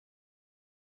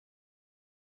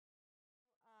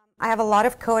I have a lot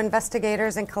of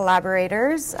co-investigators and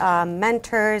collaborators,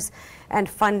 mentors, and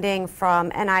funding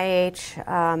from NIH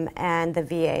and the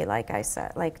VA,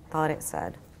 like Thought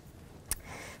said.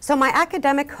 So my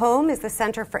academic home is the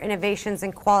Center for Innovations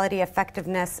in Quality,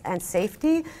 Effectiveness, and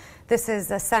Safety. This is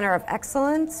a center of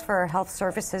excellence for health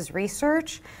services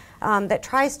research that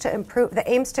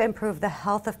aims to improve the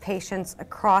health of patients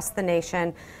across the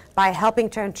nation by helping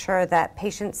to ensure that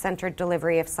patient-centered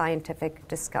delivery of scientific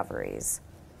discoveries.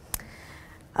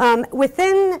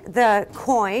 Within the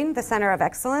COIN, the Center of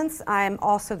Excellence, I'm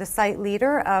also the site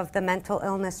leader of the Mental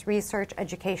Illness Research,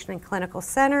 Education, and Clinical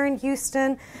Center in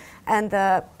Houston. And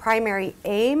the primary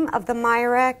aim of the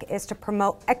MIREC is to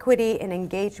promote equity in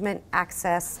engagement,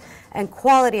 access, and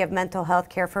quality of mental health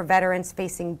care for veterans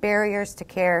facing barriers to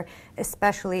care,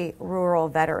 especially rural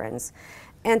veterans,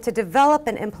 and to develop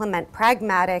and implement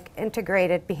pragmatic,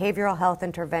 integrated behavioral health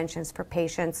interventions for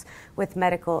patients with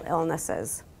medical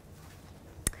illnesses.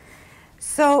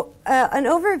 So an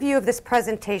overview of this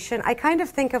presentation, I kind of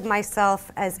think of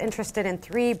myself as interested in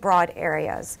three broad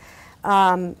areas.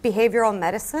 Behavioral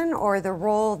medicine, or the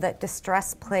role that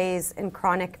distress plays in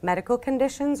chronic medical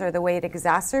conditions, or the way it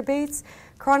exacerbates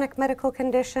chronic medical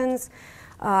conditions,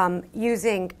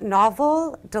 using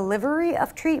novel delivery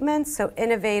of treatments, so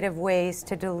innovative ways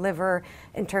to deliver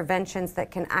interventions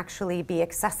that can actually be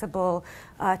accessible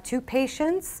to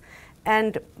patients.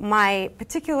 And my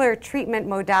particular treatment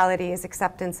modality is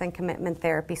acceptance and commitment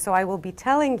therapy. So I will be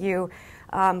telling you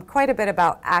quite a bit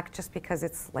about ACT just because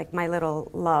it's like my little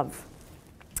love.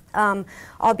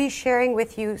 I'll be sharing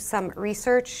with you some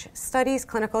research studies,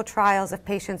 clinical trials of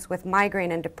patients with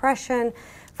migraine and depression,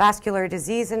 vascular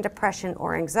disease and depression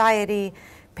or anxiety,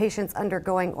 patients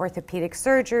undergoing orthopedic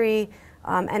surgery,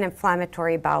 and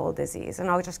inflammatory bowel disease. And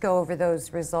I'll just go over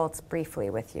those results briefly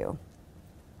with you.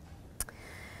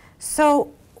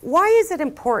 So why is it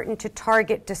important to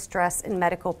target distress in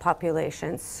medical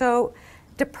populations? So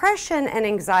depression and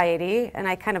anxiety, and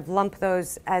I kind of lump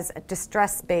those as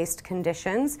distress-based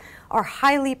conditions, are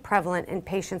highly prevalent in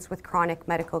patients with chronic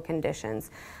medical conditions.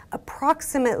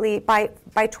 Approximately, by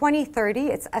 2030,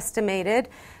 it's estimated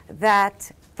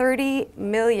that 30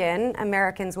 million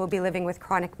Americans will be living with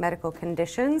chronic medical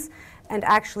conditions, and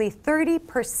actually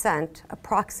 30%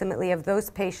 approximately of those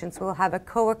patients will have a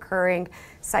co-occurring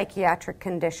psychiatric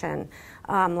condition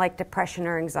like depression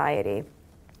or anxiety.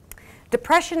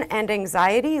 Depression and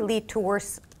anxiety lead to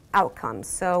worse outcomes,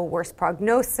 so worse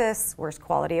prognosis, worse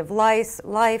quality of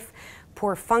life,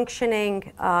 poor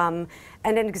functioning, and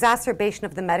an exacerbation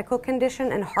of the medical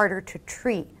condition and harder to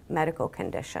treat medical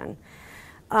condition.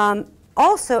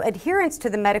 Also, adherence to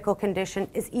the medical condition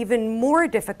is even more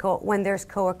difficult when there's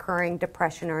co-occurring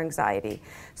depression or anxiety.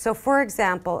 So for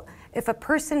example, if a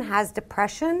person has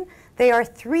depression, they are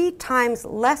 3 times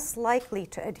less likely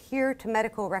to adhere to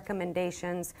medical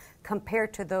recommendations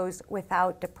compared to those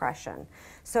without depression.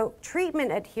 So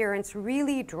treatment adherence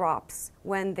really drops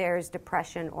when there's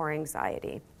depression or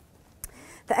anxiety.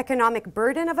 The economic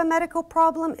burden of a medical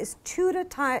problem is 2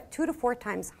 to 4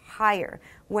 times higher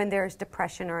when there's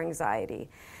depression or anxiety.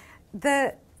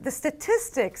 The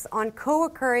statistics on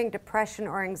co-occurring depression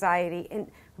or anxiety in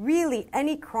really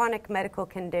any chronic medical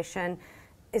condition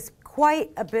is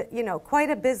quite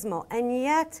abysmal, and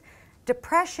yet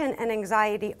depression and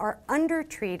anxiety are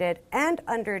undertreated and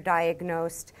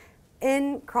underdiagnosed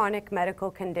in chronic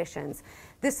medical conditions.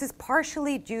 This is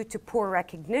partially due to poor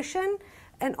recognition,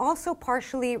 and also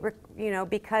partially,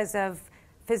 because of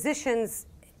physicians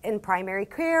in primary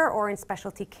care or in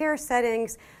specialty care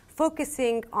settings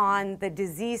focusing on the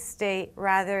disease state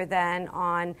rather than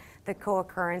on the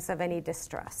co-occurrence of any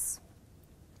distress.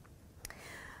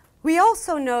 We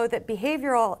also know that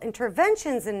behavioral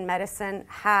interventions in medicine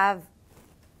have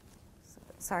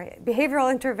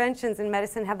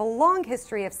a long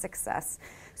history of success.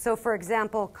 So for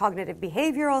example, cognitive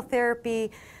behavioral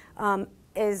therapy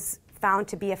is found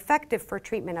to be effective for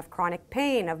treatment of chronic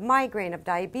pain, of migraine, of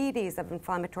diabetes, of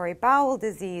inflammatory bowel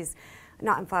disease,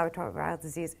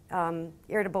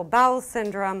 irritable bowel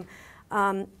syndrome.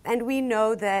 And we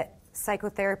know that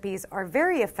psychotherapies are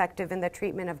very effective in the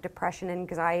treatment of depression,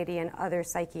 anxiety, and other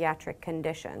psychiatric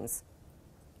conditions.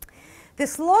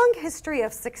 This long history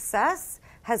of success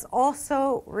has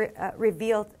also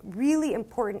revealed really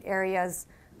important areas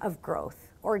of growth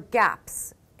or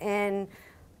gaps in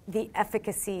the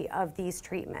efficacy of these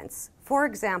treatments. For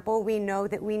example, we know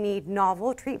that we need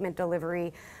novel treatment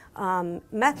delivery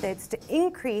methods to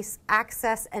increase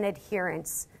access and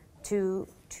adherence to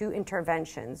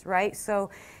interventions, right? So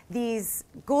these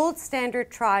gold standard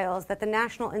trials that the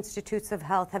National Institutes of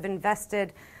Health have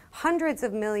invested hundreds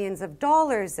of millions of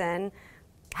dollars in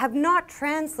have not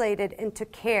translated into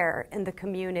care in the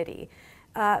community,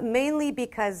 mainly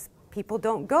because people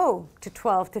don't go to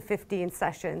 12 to 15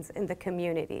 sessions in the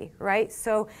community, right?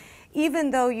 So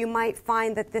even though you might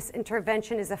find that this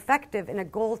intervention is effective in a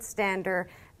gold standard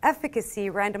efficacy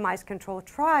randomized controlled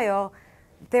trial,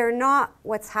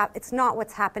 it's not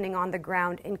what's happening on the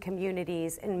ground in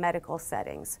communities, in medical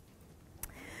settings.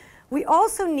 We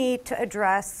also need to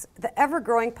address the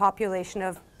ever-growing population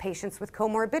of patients with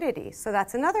comorbidity. So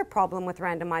that's another problem with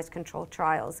randomized controlled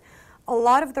trials. A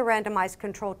lot of the randomized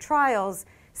controlled trials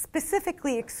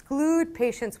specifically exclude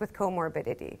patients with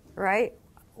comorbidity, right?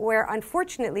 Where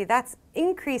unfortunately that's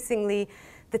increasingly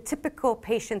the typical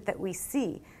patient that we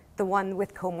see, the one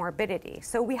with comorbidity.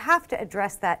 So we have to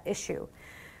address that issue.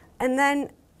 And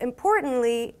then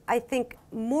importantly, I think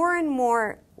more and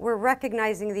more we're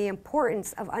recognizing the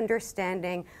importance of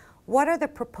understanding what are the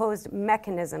proposed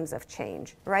mechanisms of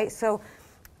change, right? So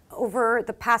over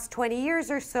the past 20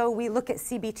 years or so, we look at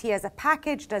CBT as a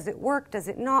package. Does it work? Does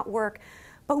it not work?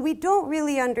 But we don't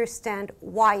really understand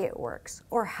why it works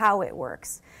or how it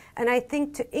works. And I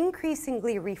think to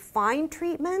increasingly refine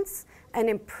treatments and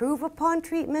improve upon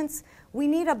treatments, we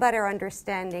need a better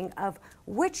understanding of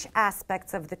which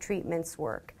aspects of the treatments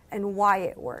work and why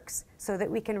it works so that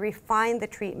we can refine the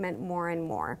treatment more and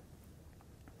more.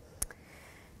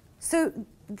 So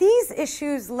these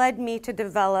issues led me to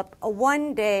develop a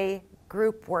one-day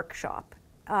group workshop.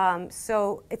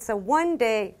 So it's a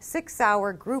one-day,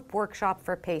 6-hour group workshop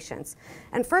for patients.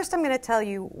 And first I'm going to tell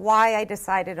you why I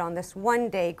decided on this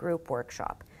one-day group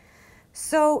workshop.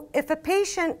 So if a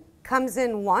patient comes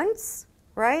in once,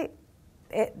 right,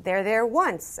 they're there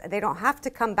once. They don't have to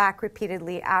come back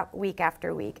repeatedly week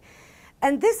after week.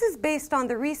 And this is based on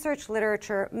the research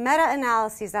literature,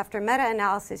 meta-analyses after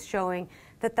meta-analysis showing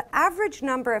that the average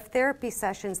number of therapy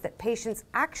sessions that patients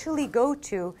actually go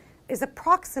to is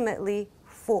approximately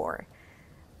 4.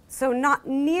 So not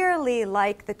nearly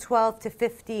like the 12 to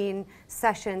 15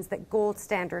 sessions that gold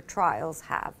standard trials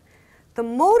have. The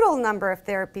modal number of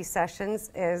therapy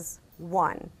sessions is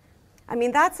 1. I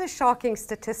mean, that's a shocking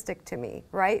statistic to me,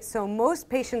 right? So most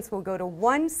patients will go to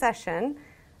 1 session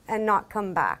and not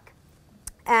come back.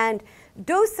 And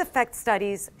dose effect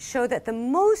studies show that the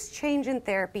most change in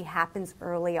therapy happens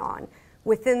early on,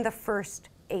 within the first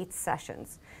 8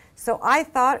 sessions. So I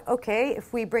thought, okay,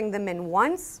 if we bring them in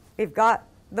once, we've got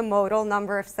the modal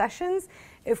number of sessions.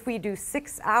 If we do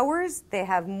 6 hours, they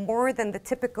have more than the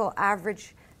typical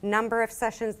average number of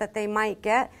sessions that they might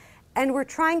get. And we're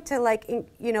trying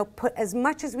to put as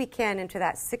much as we can into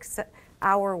that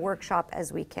 6-hour workshop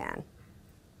as we can.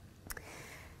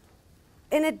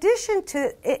 In addition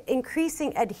to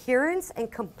increasing adherence and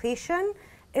completion,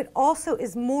 it also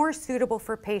is more suitable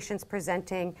for patients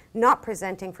not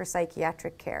presenting for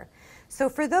psychiatric care. So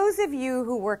for those of you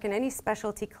who work in any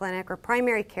specialty clinic or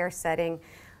primary care setting,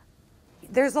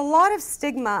 there's a lot of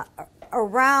stigma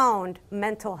around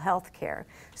mental health care.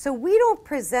 So we don't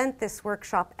present this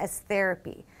workshop as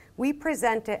therapy. We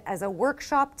present it as a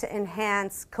workshop to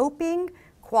enhance coping,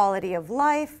 quality of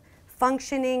life,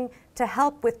 functioning, to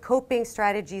help with coping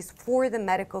strategies for the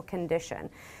medical condition.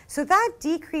 So that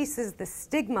decreases the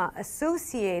stigma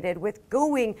associated with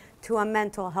going to a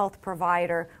mental health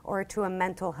provider or to a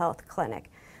mental health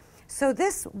clinic. So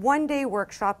this one-day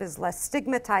workshop is less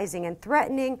stigmatizing and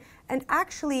threatening and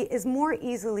actually is more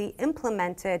easily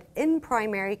implemented in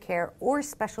primary care or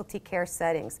specialty care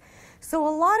settings. So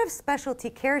a lot of specialty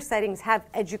care settings have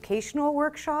educational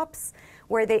workshops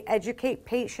where they educate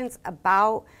patients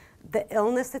about the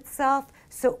illness itself.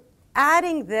 So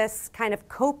adding this kind of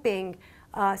coping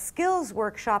skills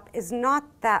workshop is not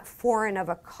that foreign of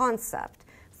a concept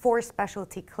for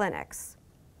specialty clinics.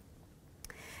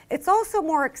 It's also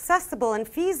more accessible and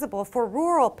feasible for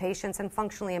rural patients and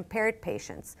functionally impaired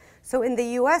patients. So in the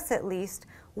US at least,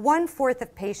 1/4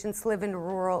 of patients live in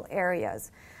rural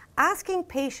areas. Asking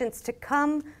patients to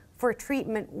come for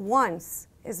treatment once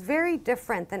is very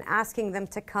different than asking them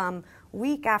to come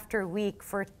week after week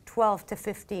for 12 to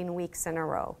 15 weeks in a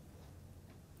row.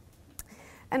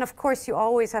 And of course, you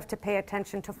always have to pay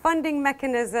attention to funding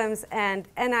mechanisms, and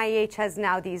NIH has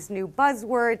now these new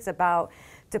buzzwords about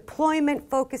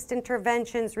deployment-focused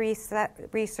interventions,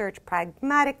 research,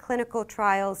 pragmatic clinical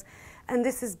trials, and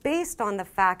this is based on the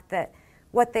fact that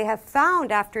what they have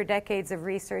found after decades of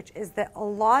research is that a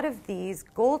lot of these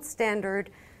gold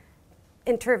standard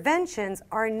interventions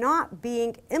are not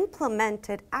being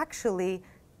implemented actually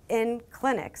in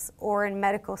clinics or in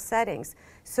medical settings.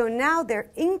 So now they're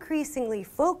increasingly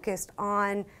focused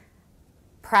on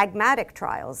pragmatic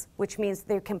trials, which means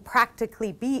they can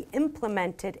practically be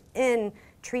implemented in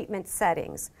treatment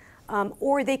settings.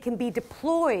 or they can be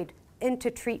deployed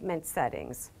into treatment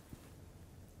settings.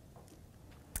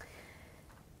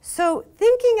 So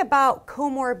thinking about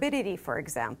comorbidity, for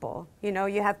example,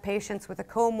 you have patients with a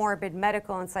comorbid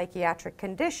medical and psychiatric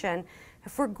condition.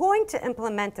 If we're going to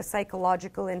implement a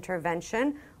psychological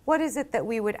intervention, what is it that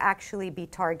we would actually be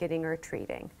targeting or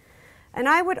treating? And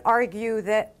I would argue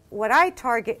that what I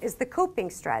target is the coping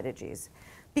strategies,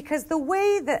 because the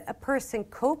way that a person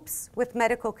copes with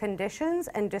medical conditions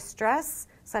and distress,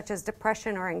 such as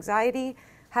depression or anxiety,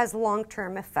 has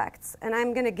long-term effects. And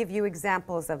I'm going to give you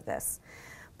examples of this.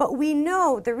 But we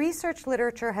know, the research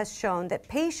literature has shown that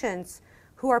patients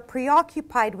who are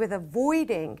preoccupied with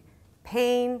avoiding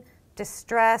pain,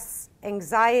 distress,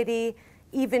 anxiety,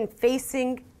 even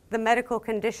facing the medical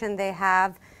condition they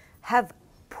have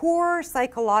poorer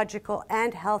psychological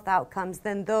and health outcomes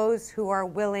than those who are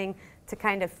willing to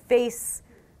kind of face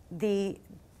the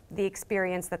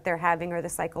experience that they're having or the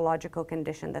psychological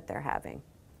condition that they're having.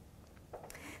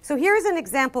 So here's an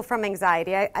example from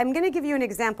anxiety. I'm going to give you an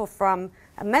example from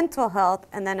a mental health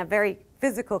and then a very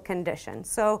physical condition.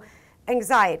 So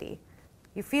anxiety,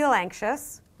 you feel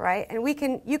anxious, right? And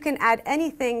you can add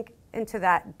anything into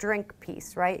that drink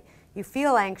piece, right? You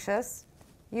feel anxious,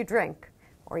 you drink,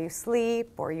 or you sleep,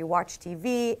 or you watch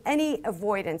TV, any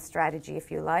avoidance strategy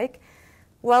if you like.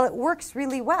 Well, it works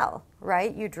really well,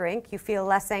 right? You drink, you feel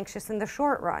less anxious in the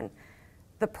short run.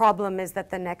 The problem is that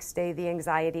the next day the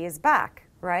anxiety is back,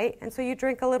 right? And so you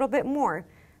drink a little bit more.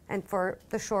 And for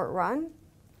the short run,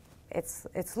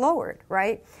 it's lowered,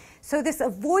 right? So this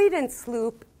avoidance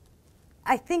loop,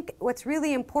 I think what's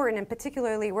really important, and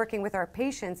particularly working with our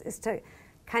patients, is to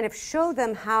kind of show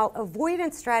them how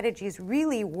avoidance strategies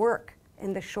really work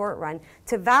in the short run,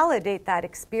 to validate that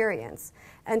experience,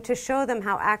 and to show them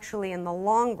how actually in the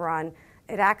long run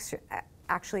it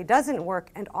actually doesn't work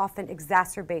and often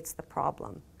exacerbates the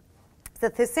problem. So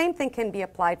the same thing can be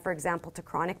applied, for example, to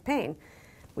chronic pain.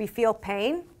 We feel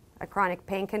pain, a chronic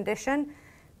pain condition.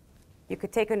 You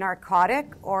could take a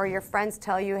narcotic, or your friends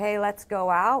tell you, hey, let's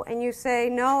go out, and you say,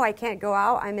 no, I can't go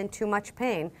out, I'm in too much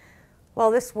pain. Well,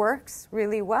 this works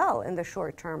really well in the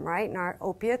short term, right? And our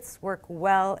opiates work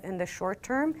well in the short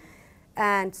term.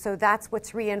 And so that's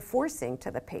what's reinforcing to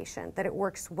the patient, that it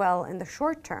works well in the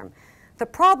short term. The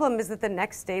problem is that the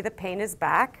next day the pain is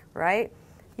back, right?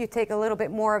 You take a little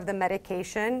bit more of the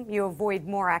medication, you avoid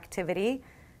more activity,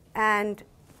 and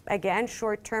again,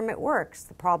 short term it works.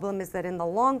 The problem is that in the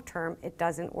long term it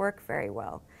doesn't work very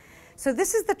well. So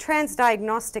this is the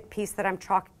transdiagnostic piece that I'm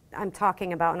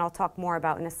talking about, and I'll talk more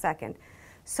about in a second.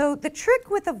 So the trick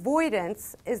with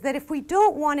avoidance is that if we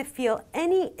don't want to feel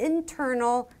any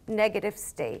internal negative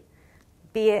state,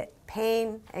 be it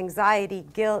pain, anxiety,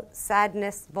 guilt,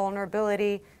 sadness,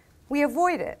 vulnerability, we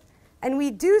avoid it. And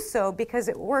we do so because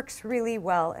it works really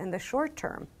well in the short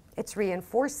term. It's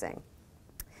reinforcing.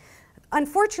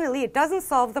 Unfortunately, it doesn't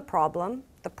solve the problem.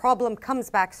 The problem comes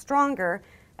back stronger,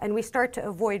 and we start to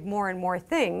avoid more and more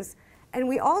things. And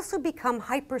we also become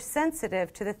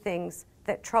hypersensitive to the things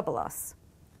that trouble us.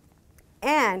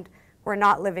 And we're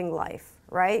not living life,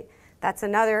 right? That's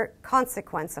another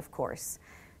consequence, of course,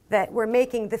 that we're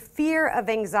making the fear of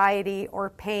anxiety or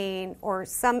pain or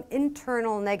some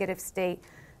internal negative state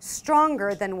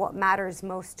stronger than what matters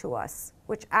most to us,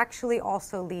 which actually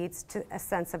also leads to a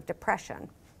sense of depression.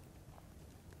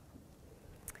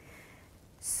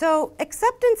 So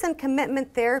acceptance and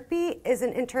commitment therapy is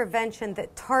an intervention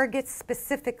that targets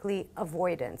specifically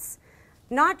avoidance.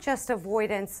 Not just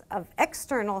avoidance of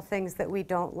external things that we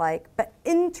don't like, but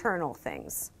internal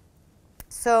things.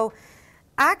 So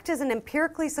ACT is an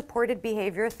empirically supported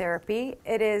behavior therapy.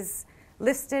 It is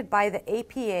listed by the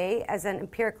APA as an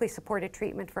empirically supported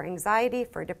treatment for anxiety,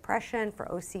 for depression, for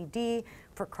OCD,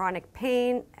 for chronic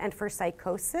pain, and for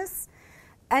psychosis.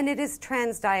 And it is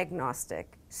transdiagnostic.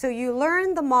 So you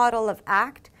learn the model of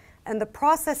ACT, and the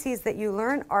processes that you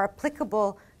learn are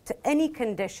applicable to any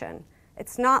condition.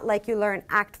 It's not like you learn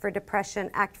ACT for depression,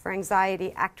 ACT for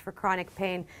anxiety, ACT for chronic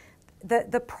pain.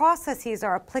 The processes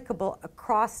are applicable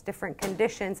across different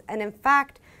conditions, and in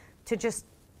fact, to just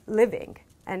living.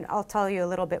 And I'll tell you a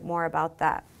little bit more about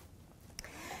that.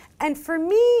 And for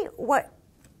me, what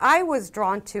I was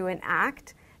drawn to in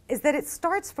ACT is that it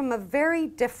starts from a very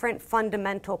different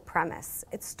fundamental premise.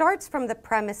 It starts from the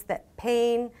premise that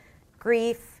pain,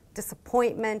 grief,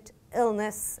 disappointment,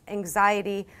 illness,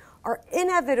 anxiety are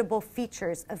inevitable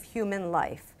features of human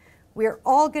life. We're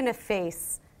all going to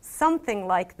face something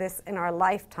like this in our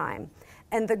lifetime.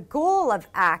 And the goal of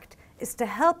ACT is to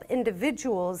help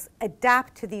individuals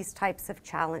adapt to these types of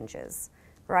challenges,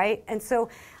 right? And so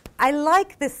I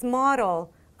like this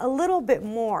model a little bit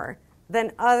more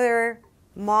than other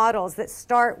models that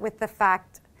start with the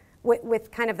fact,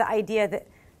 with kind of the idea that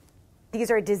these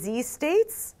are disease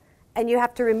states and you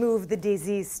have to remove the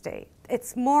disease state.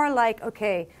 It's more like,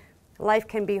 okay, life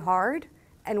can be hard,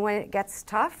 and when it gets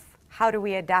tough, how do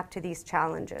we adapt to these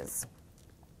challenges?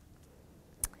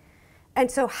 And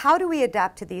so how do we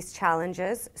adapt to these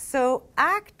challenges? So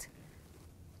ACT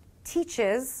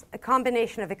teaches a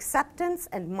combination of acceptance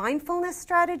and mindfulness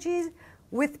strategies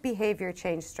with behavior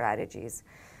change strategies.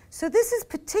 So this is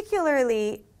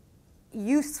particularly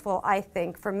useful, I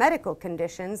think, for medical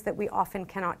conditions that we often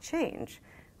cannot change,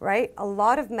 right? A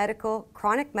lot of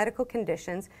chronic medical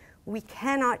conditions we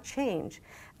cannot change.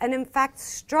 And in fact,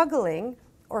 struggling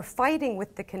or fighting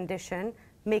with the condition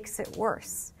makes it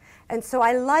worse. And so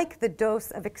I like the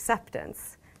dose of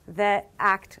acceptance that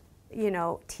ACT,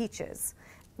 teaches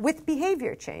with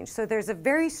behavior change. So there's a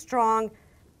very strong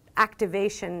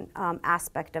activation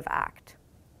aspect of ACT.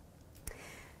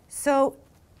 So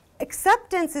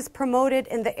acceptance is promoted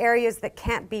in the areas that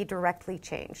can't be directly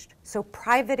changed. So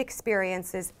private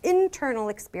experiences, internal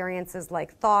experiences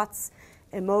like thoughts,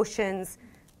 emotions,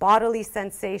 bodily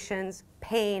sensations,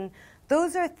 pain.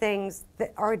 Those are things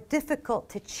that are difficult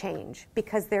to change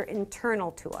because they're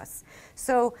internal to us.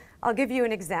 So I'll give you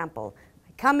an example.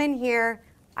 I come in here,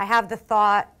 I have the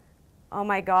thought, oh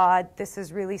my God, this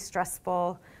is really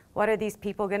stressful. What are these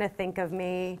people going to think of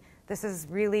me? This is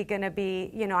really going to be,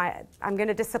 I'm going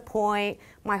to disappoint.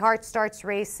 My heart starts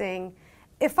racing.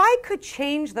 If I could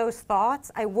change those thoughts,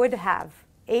 I would have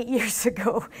 8 years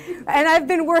ago. And I've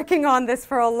been working on this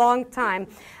for a long time.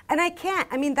 And I can't.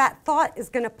 I mean, that thought is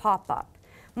going to pop up.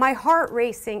 My heart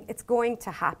racing, it's going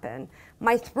to happen.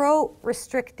 My throat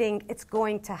restricting, it's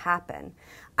going to happen.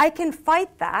 I can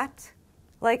fight that.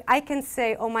 Like, I can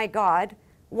say, oh my God,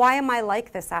 why am I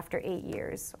like this after 8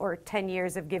 years or 10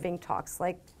 years of giving talks?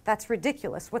 Like, that's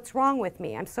ridiculous. What's wrong with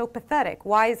me? I'm so pathetic.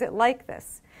 Why is it like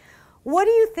this? What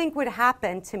do you think would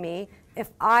happen to me if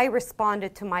I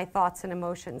responded to my thoughts and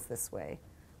emotions this way?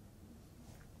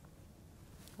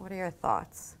 What are your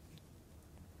thoughts?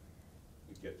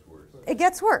 It gets worse. It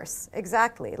gets worse,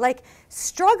 exactly. Like,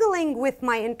 struggling with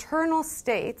my internal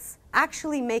states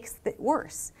actually makes it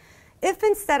worse. If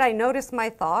instead I notice my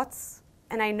thoughts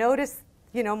and I notice,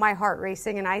 my heart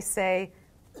racing, and I say,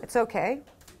 it's okay,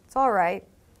 it's all right,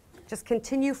 just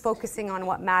continue focusing on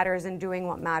what matters and doing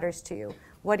what matters to you,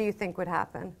 what do you think would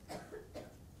happen?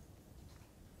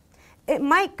 It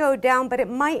might go down, but it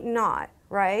might not,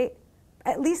 right?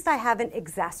 At least I haven't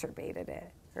exacerbated it,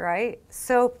 right?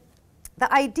 So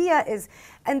the idea is,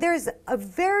 and there's a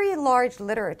very large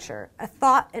literature, a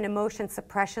thought and emotion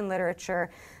suppression literature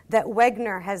that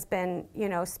Wegner has been,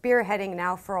 spearheading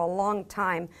now for a long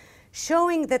time,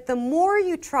 showing that the more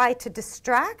you try to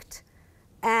distract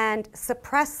and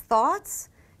suppress thoughts,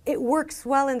 it works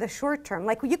well in the short term.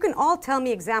 Like, you can all tell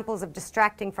me examples of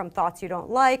distracting from thoughts you don't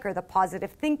like, or the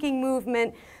positive thinking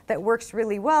movement that works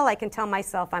really well. I can tell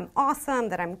myself I'm awesome,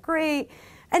 that I'm great,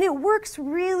 and it works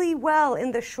really well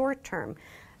in the short term.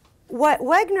 What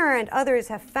Wegner and others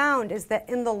have found is that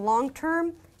in the long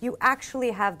term, you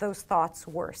actually have those thoughts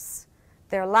worse.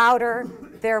 They're louder,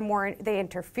 they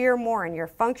interfere more in your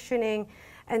functioning.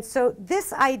 And so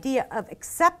this idea of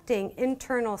accepting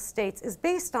internal states is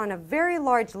based on a very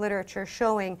large literature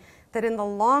showing that in the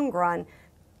long run,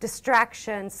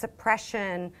 distraction,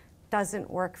 suppression doesn't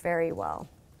work very well.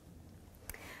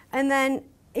 And then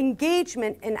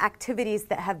engagement in activities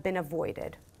that have been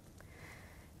avoided.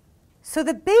 So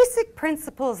the basic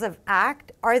principles of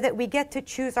ACT are that we get to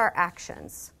choose our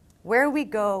actions, where we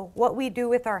go, what we do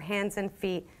with our hands and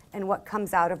feet, and what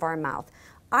comes out of our mouth.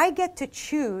 I get to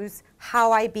choose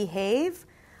how I behave.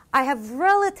 I have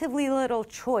relatively little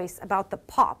choice about the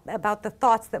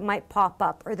thoughts that might pop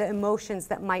up or the emotions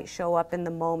that might show up in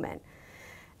the moment.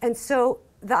 And so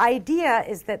the idea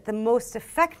is that the most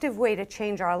effective way to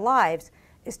change our lives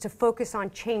is to focus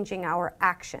on changing our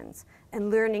actions and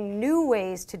learning new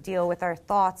ways to deal with our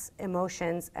thoughts,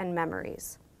 emotions, and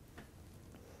memories.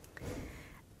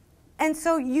 And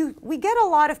so we get a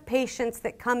lot of patients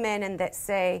that come in and that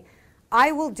say,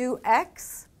 I will do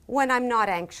X when I'm not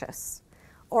anxious,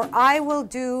 or I will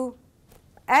do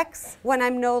X when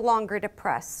I'm no longer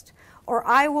depressed, or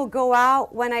I will go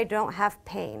out when I don't have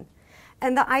pain.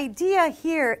 And the idea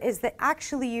here is that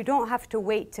actually you don't have to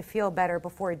wait to feel better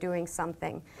before doing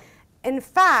something. In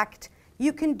fact,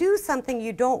 you can do something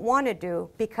you don't want to do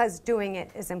because doing it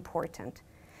is important.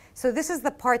 So this is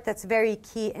the part that's very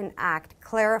key in ACT,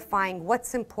 clarifying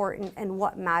what's important and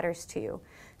what matters to you.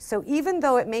 So even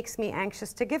though it makes me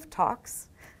anxious to give talks,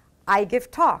 I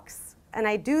give talks. And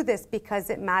I do this because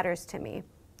it matters to me.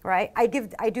 right? I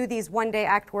do these one-day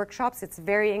ACT workshops. It's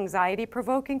very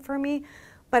anxiety-provoking for me,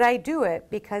 but I do it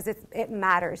because it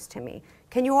matters to me.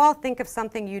 Can you all think of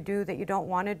something you do that you don't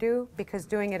want to do because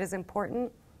doing it is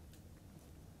important?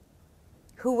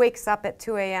 Who wakes up at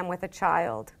 2 a.m. with a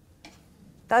child?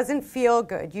 Doesn't feel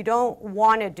good. You don't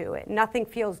want to do it. Nothing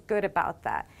feels good about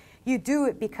that. You do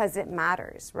it because it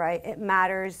matters, right? It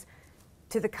matters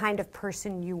to the kind of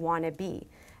person you want to be.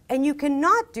 And you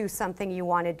cannot do something you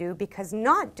want to do because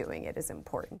not doing it is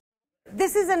important.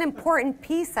 This is an important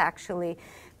piece, actually,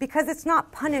 because it's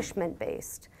not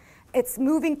punishment-based. It's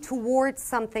moving towards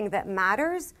something that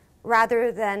matters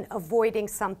rather than avoiding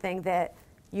something that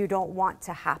you don't want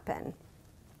to happen.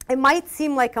 It might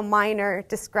seem like a minor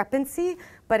discrepancy,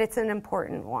 but it's an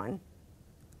important one.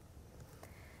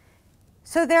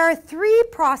 So there are 3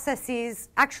 processes,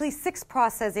 actually 6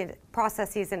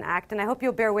 processes in ACT, and I hope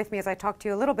you'll bear with me as I talk to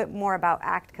you a little bit more about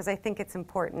ACT because I think it's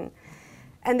important.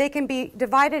 And they can be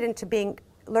divided into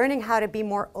learning how to be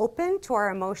more open to our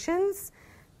emotions,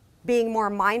 being more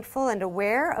mindful and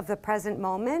aware of the present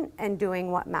moment, and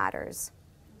doing what matters.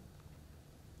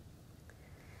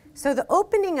 So the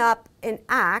opening up in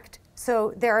ACT,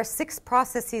 so there are 6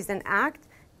 processes in ACT.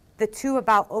 The 2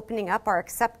 about opening up are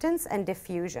acceptance and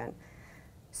diffusion.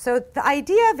 So the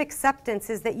idea of acceptance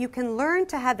is that you can learn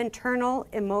to have internal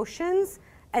emotions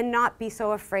and not be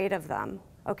so afraid of them,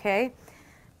 okay?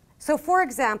 So for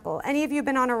example, any of you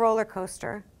been on a roller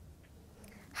coaster?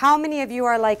 How many of you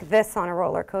are like this on a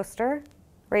roller coaster?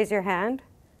 Raise your hand.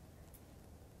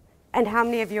 And how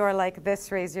many of you are like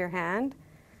this? Raise your hand.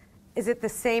 Is it the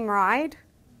same ride?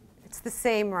 It's the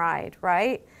same ride,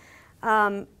 right?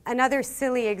 Another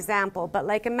silly example, but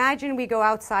like imagine we go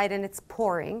outside and it's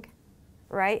pouring,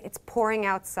 right? It's pouring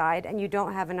outside and you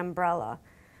don't have an umbrella.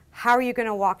 How are you going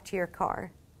to walk to your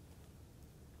car?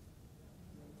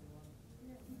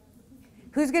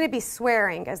 Who's going to be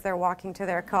swearing as they're walking to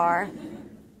their car?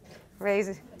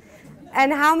 Raise.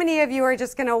 And how many of you are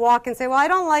just going to walk and say, well, I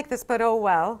don't like this, but oh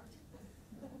well?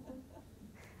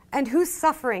 And who's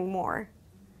suffering more,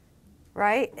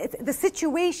 right? The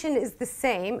situation is the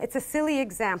same. It's a silly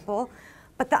example,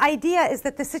 but the idea is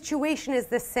that the situation is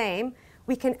the same.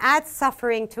 We can add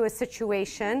suffering to a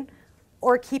situation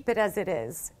or keep it as it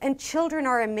is. And children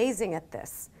are amazing at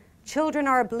this. Children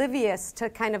are oblivious to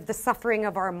kind of the suffering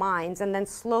of our minds, and then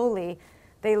slowly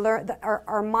they learn,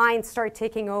 our minds start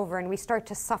taking over and we start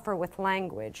to suffer with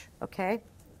language, okay?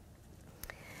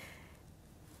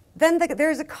 Then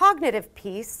there's a cognitive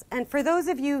piece, and for those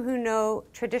of you who know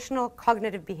traditional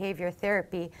cognitive behavior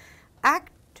therapy,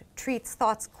 ACT treats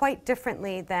thoughts quite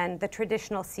differently than the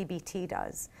traditional CBT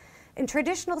does. In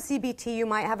traditional CBT, you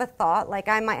might have a thought, like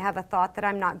I might have a thought that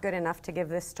I'm not good enough to give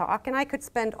this talk, and I could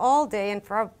spend all day and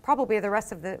for probably the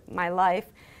rest of my life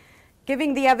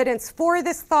giving the evidence for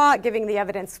this thought, giving the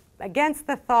evidence against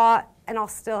the thought, and I'll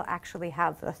still actually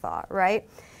have the thought, right?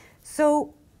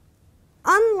 So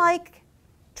unlike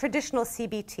traditional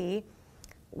CBT,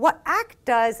 what ACT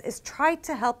does is try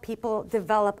to help people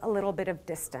develop a little bit of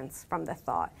distance from the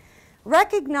thought.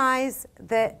 Recognize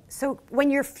that, so when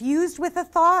you're fused with a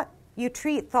thought, you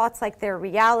treat thoughts like they're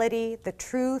reality, the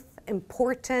truth,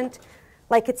 important,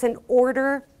 like it's an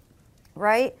order,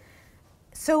 right?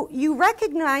 So you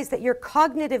recognize that you're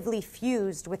cognitively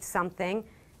fused with something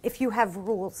if you have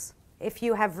rules, if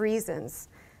you have reasons,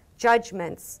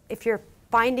 judgments, if you're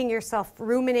finding yourself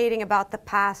ruminating about the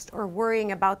past or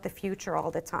worrying about the future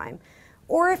all the time,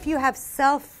 or if you have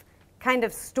self kind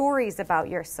of stories about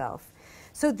yourself.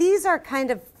 So these are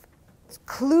kind of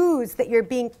clues that you're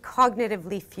being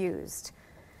cognitively fused.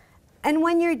 And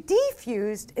when you're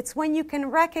defused, it's when you can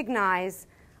recognize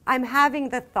I'm having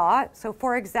the thought. So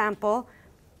for example,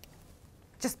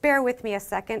 just bear with me a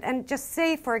second and just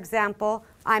say, for example,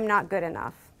 I'm not good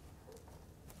enough.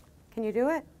 Can you do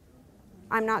it?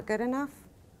 I'm not good enough?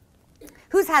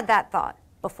 Who's had that thought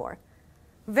before?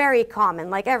 Very common,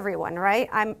 like everyone, right?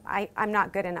 I'm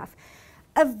not good enough.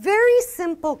 A very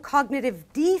simple cognitive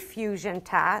diffusion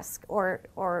task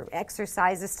or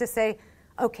exercise is to say,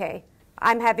 okay,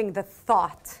 I'm having the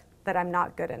thought that I'm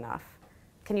not good enough.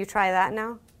 Can you try that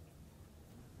now?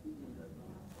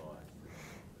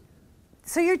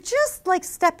 So you're just like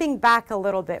stepping back a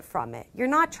little bit from it. You're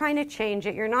not trying to change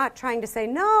it. You're not trying to say,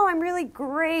 no, I'm really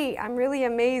great. I'm really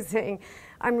amazing.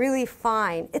 I'm really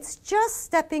fine. It's just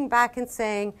stepping back and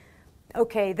saying,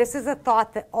 okay, this is a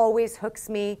thought that always hooks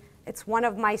me. It's one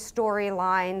of my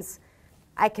storylines.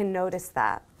 I can notice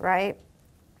that, right?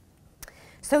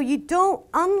 So you don't,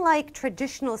 unlike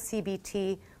traditional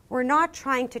CBT, we're not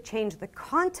trying to change the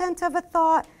content of a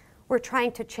thought. We're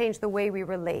trying to change the way we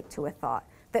relate to a thought.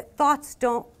 that thoughts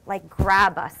don't like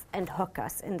grab us and hook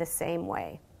us in the same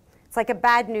way. It's like a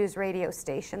bad news radio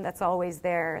station that's always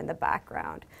there in the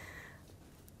background.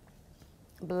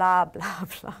 Blah, blah,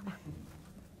 blah.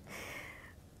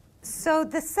 So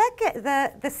the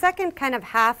second kind of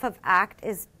half of ACT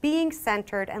is being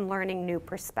centered and learning new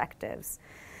perspectives.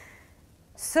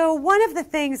 So one of the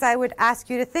things I would ask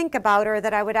you to think about, or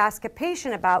that I would ask a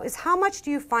patient about, is how much do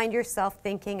you find yourself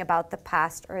thinking about the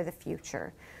past or the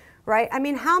future, right? I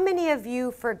mean, how many of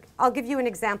you, I'll give you an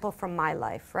example from my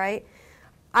life, right?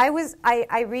 I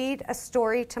read a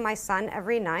story to my son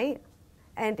every night,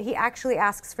 and he actually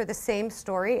asks for the same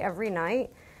story every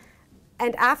night.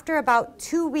 And after about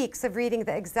 2 weeks of reading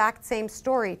the exact same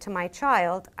story to my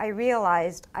child, I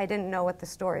realized I didn't know what the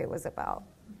story was about,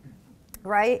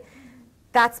 right?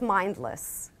 That's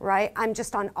mindless, right? I'm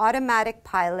just on automatic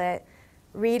pilot,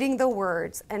 reading the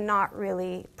words and not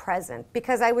really present,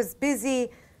 because I was busy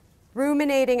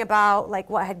ruminating about like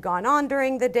what had gone on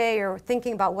during the day, or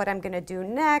thinking about what I'm going to do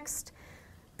next.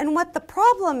 And what the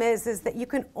problem is that you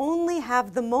can only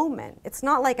have the moment. It's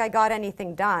not like I got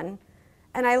anything done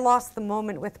and I lost the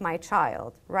moment with my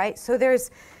child, right? So there's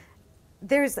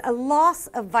a loss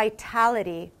of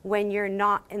vitality when you're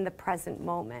not in the present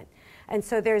moment. And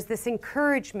so there's this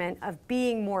encouragement of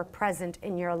being more present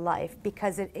in your life,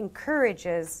 because it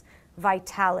encourages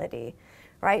vitality,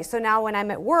 right? So now when I'm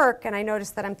at work and I notice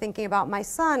that I'm thinking about my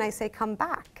son, I say, come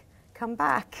back, come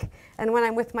back. And when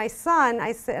I'm with my son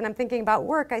and I'm thinking about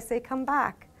work, I say, come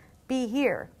back, be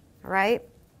here, right?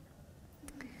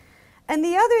 And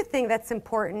the other thing that's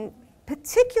important,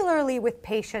 particularly with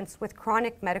patients with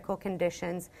chronic medical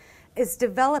conditions, is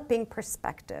developing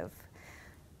perspective.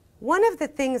 One of the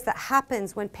things that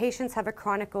happens when patients have a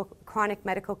chronic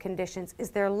medical conditions is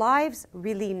their lives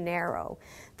really narrow.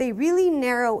 They really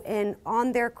narrow in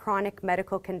on their chronic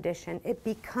medical condition. It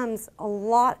becomes a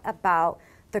lot about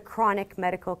the chronic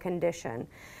medical condition.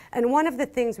 And one of the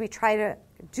things we try to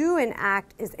do in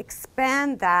ACT is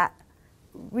expand that,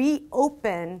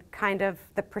 reopen kind of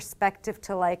the perspective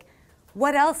to like,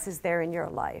 what else is there in your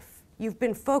life? You've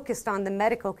been focused on the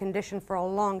medical condition for a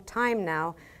long time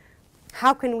now.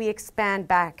 How can we expand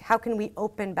back? How can we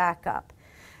open back up?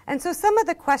 And so some of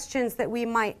the questions that we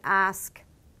might ask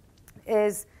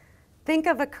is, think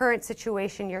of a current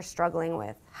situation you're struggling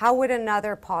with. How would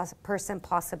another person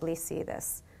possibly see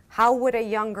this? How would a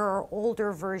younger or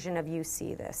older version of you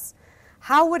see this?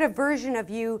 How would a version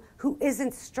of you who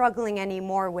isn't struggling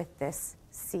anymore with this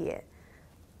see it?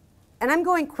 And I'm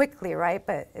going quickly, right?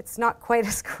 But it's not quite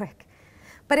as quick.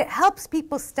 But it helps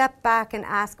people step back and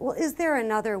ask, well, is there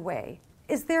another way?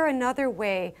 Is there another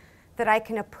way that I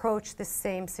can approach the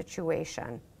same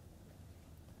situation?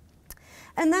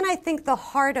 And then I think the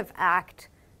heart of ACT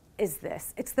is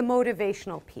this. It's the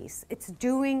motivational piece. It's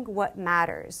doing what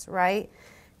matters, right?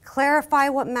 Clarify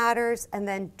what matters and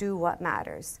then do what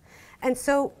matters. And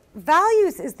so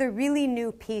values is the really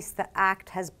new piece that ACT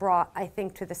has brought, I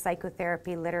think, to the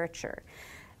psychotherapy literature.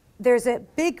 There's a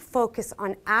big focus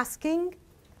on asking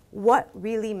what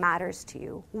really matters to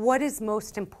you. What is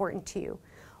most important to you?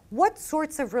 What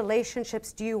sorts of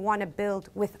relationships do you want to build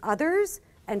with others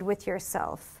and with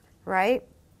yourself, right?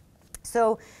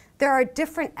 So there are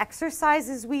different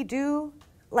exercises we do,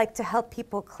 like to help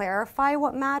people clarify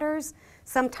what matters.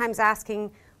 Sometimes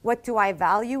asking, what do I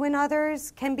value in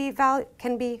others can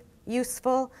be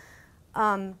useful.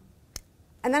 And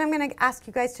then I'm going to ask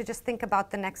you guys to just think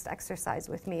about the next exercise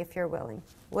with me if you're willing.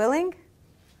 Willing?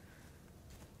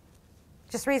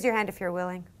 Just raise your hand if you're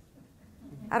willing.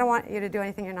 I don't want you to do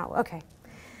anything you're not. Okay.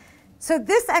 So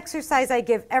this exercise I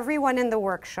give everyone in the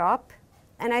workshop,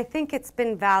 and I think it's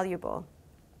been valuable.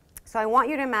 So I want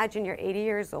you to imagine you're 80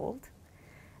 years old,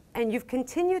 and you've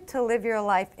continued to live your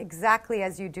life exactly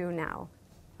as you do now.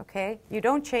 Okay? You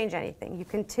don't change anything. You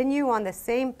continue on the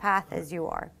same path as you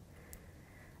are.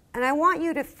 And I want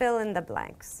you to fill in the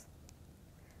blanks.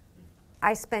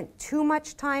 I spent too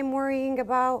much time worrying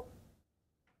about.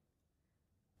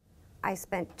 I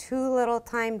spent too little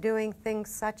time doing things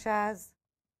such as.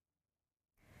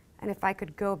 And if I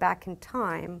could go back in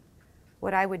time,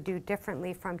 what I would do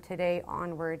differently from today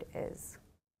onward is.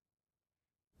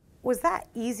 Was that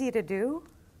easy to do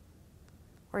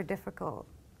or difficult?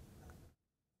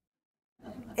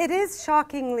 It is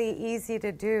shockingly easy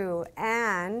to do,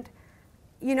 and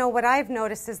you know what I've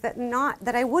noticed is that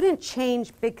I wouldn't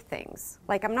change big things.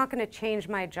 Like I'm not going to change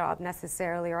my job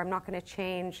necessarily, or I'm not going to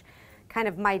change kind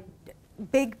of my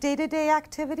big day-to-day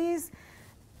activities,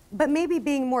 but maybe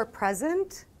being more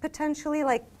present, potentially,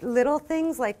 like little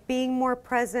things like being more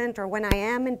present, or when I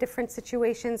am in different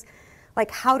situations,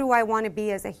 like how do I want to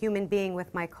be as a human being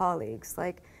with my colleagues?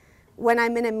 Like when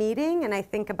I'm in a meeting and I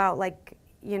think about, like,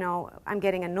 you know, I'm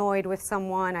getting annoyed with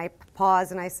someone, I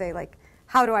pause and I say, like,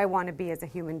 how do I want to be as a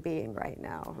human being right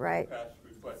now, right?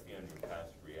 Reflecting on your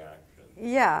past reaction.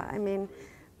 Yeah, I mean,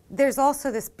 there's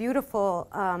also this beautiful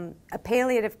a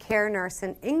palliative care nurse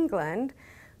in England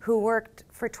who worked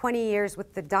for 20 years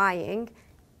with the dying,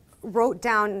 wrote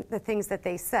down the things that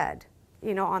they said,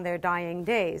 you know, on their dying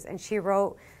days. And she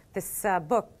wrote this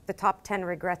book, The Top 10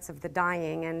 Regrets of the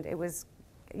Dying, and it was,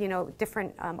 you know,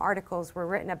 different articles were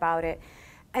written about it.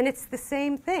 And it's the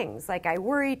same things, like I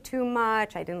worried too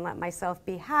much, I didn't let myself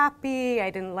be happy, I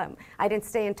didn't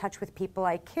stay in touch with people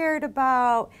I cared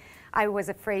about, I was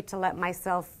afraid to let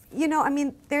myself, you know, I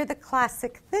mean, they're the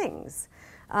classic things.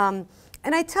 And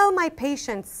I tell my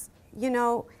patients, you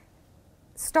know,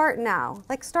 start now.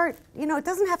 Like start, you know, it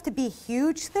doesn't have to be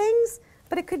huge things,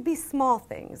 but it could be small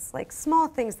things, like small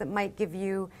things that might give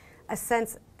you a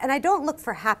sense. And I don't look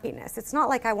for happiness. It's not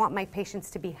like I want my patients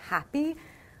to be happy.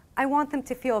 I want them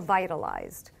to feel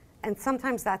vitalized. And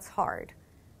sometimes that's hard,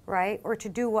 right? Or to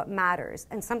do what matters.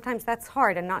 And sometimes that's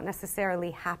hard and not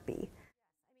necessarily happy.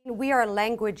 We are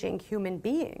languaging human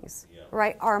beings,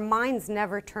 right? Our minds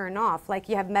never turn off. Like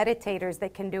you have meditators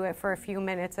that can do it for a few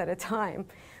minutes at a time,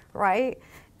 right?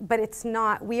 But it's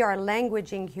not, we are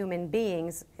languaging human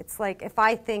beings. It's like if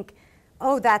I think,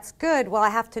 oh, that's good, well,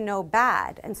 I have to know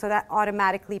bad. And so that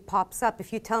automatically pops up.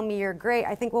 If you tell me you're great,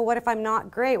 I think, well, what if I'm not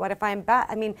great? What if I'm bad?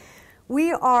 I mean,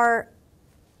 our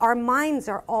minds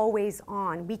are always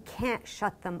on. We can't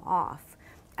shut them off.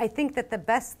 I think that the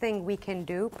best thing we can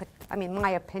do, I mean,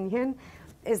 my opinion,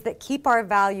 is that keep our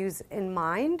values in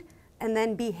mind and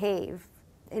then behave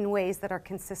in ways that are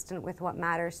consistent with what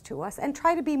matters to us and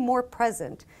try to be more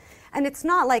present. And it's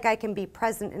not like I can be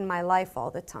present in my life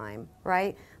all the time,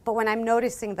 right? But when I'm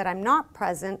noticing that I'm not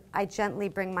present, I gently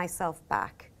bring myself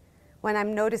back. When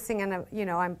I'm noticing, and you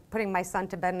know, I'm putting my son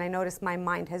to bed and I notice my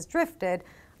mind has drifted,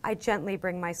 I gently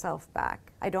bring myself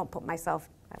back. I don't put myself,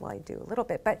 well, I do a little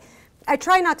bit, but I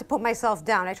try not to put myself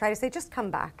down. I try to say, just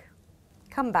come back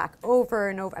over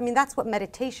and over. I mean, that's what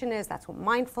meditation is. That's what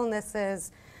mindfulness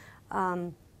is.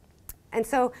 And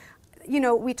so, you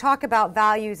know, we talk about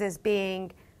values as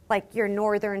being like your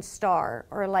northern star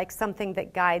or like something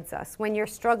that guides us. When you're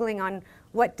struggling on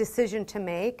what decision to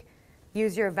make,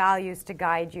 use your values to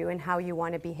guide you in how you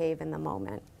want to behave in the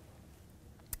moment.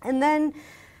 And then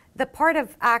the part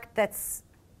of ACT that's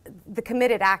the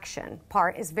committed action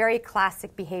part is very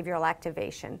classic behavioral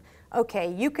activation.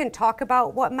 Okay, you can talk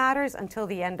about what matters until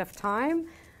the end of time,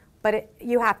 but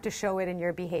you have to show it in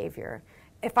your behavior.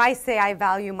 If I say I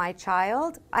value my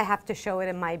child, I have to show it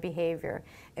in my behavior.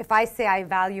 If I say I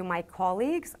value my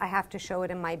colleagues, I have to show it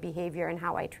in my behavior and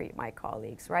how I treat my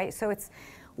colleagues, right? So it's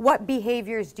what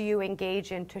behaviors do you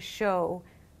engage in to show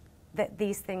that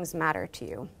these things matter to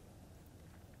you?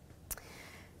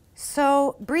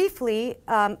 So briefly,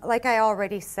 like I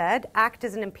already said, ACT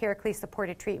is an empirically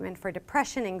supported treatment for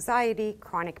depression, anxiety,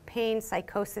 chronic pain,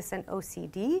 psychosis, and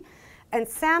OCD. And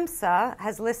SAMHSA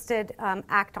has listed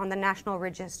ACT on the National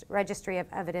Registry of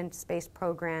Evidence-Based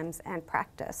Programs and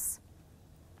Practice.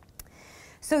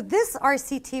 So this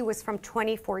RCT was from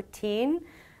 2014.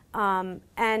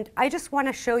 And I just want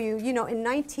to show you, you know, in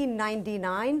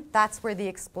 1999, that's where the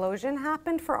explosion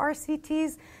happened for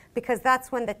RCTs, because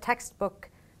that's when the textbook,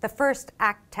 the first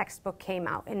ACT textbook came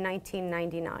out in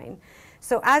 1999.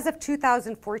 So as of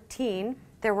 2014,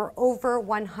 there were over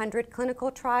 100 clinical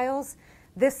trials.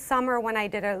 This summer, when I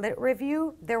did a lit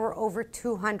review, there were over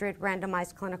 200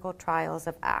 randomized clinical trials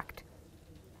of ACT.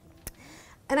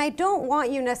 And I don't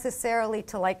want you necessarily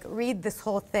to like read this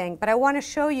whole thing, but I want to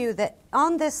show you that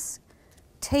on this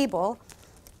table,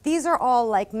 these are all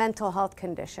like mental health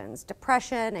conditions: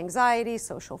 depression, anxiety,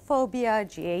 social phobia,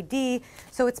 GAD.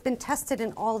 So it's been tested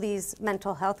in all these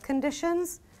mental health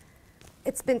conditions.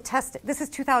 It's been tested. This is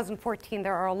 2014.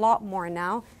 There are a lot more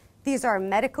now. These are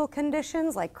medical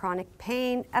conditions like chronic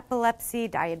pain, epilepsy,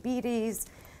 diabetes,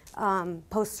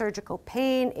 post-surgical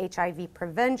pain, HIV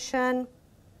prevention.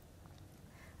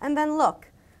 And then look,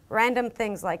 random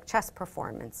things like chest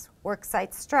performance,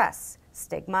 worksite stress,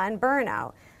 stigma and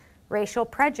burnout, racial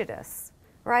prejudice,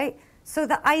 right? So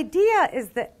the idea is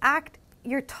that ACT,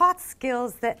 you're taught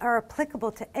skills that are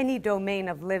applicable to any domain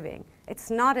of living. It's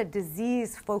not a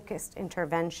disease-focused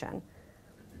intervention.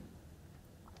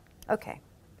 Okay,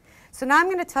 so now I'm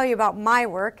going to tell you about my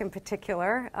work in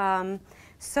particular.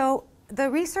 So the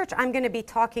research I'm going to be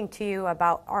talking to you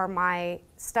about are my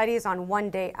studies on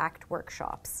one-day ACT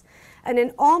workshops. And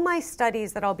in all my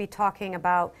studies that I'll be talking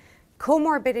about,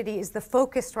 comorbidity is the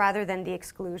focus rather than the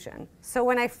exclusion. So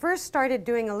when I first started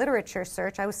doing a literature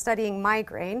search, I was studying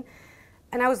migraine,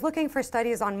 And I was looking for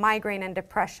studies on migraine and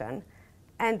depression,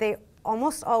 and they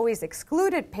almost always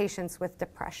excluded patients with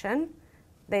depression.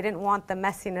 They didn't want the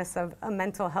messiness of a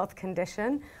mental health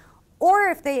condition. Or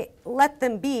if they let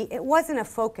them be, it wasn't a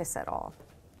focus at all.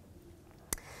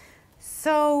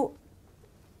 So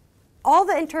all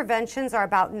the interventions are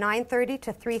about 9:30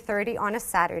 to 3:30 on a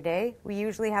Saturday. We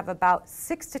usually have about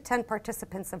 6 to 10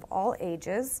 participants of all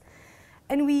ages.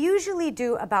 And we usually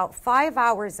do about 5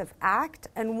 hours of ACT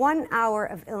and 1 hour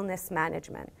of illness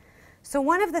management. So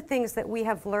one of the things that we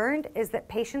have learned is that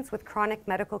patients with chronic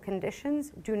medical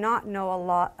conditions do not know a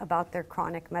lot about their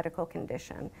chronic medical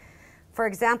condition. For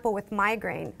example, with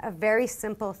migraine, a very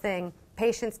simple thing,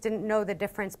 patients didn't know the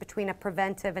difference between a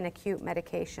preventive and acute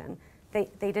medication. They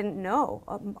didn't know.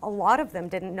 A lot of them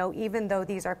didn't know, even though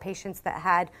these are patients that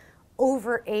had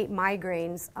over 8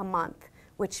 migraines a month,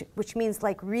 which means,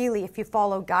 like, really, if you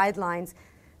follow guidelines,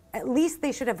 at least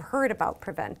they should have heard about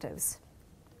preventives.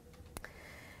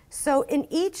 So in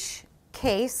each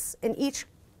case, in each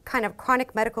kind of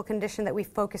chronic medical condition that we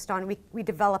focused on, we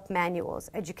developed manuals,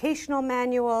 educational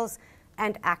manuals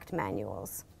and ACT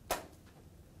manuals.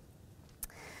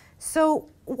 So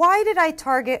why did I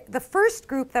target, the first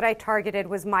group that I targeted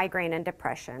was migraine and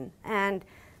depression. And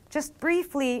just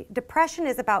briefly, depression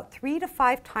is about 3 to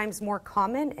 5 times more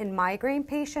common in migraine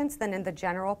patients than in the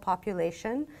general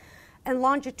population. And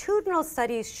longitudinal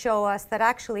studies show us that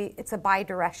actually it's a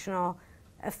bidirectional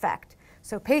effect.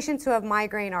 So patients who have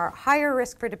migraine are higher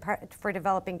risk for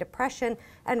developing depression,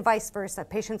 and vice versa.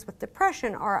 Patients with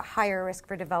depression are at higher risk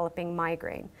for developing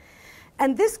migraine.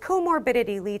 And this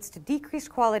comorbidity leads to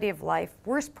decreased quality of life,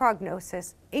 worse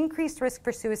prognosis, increased risk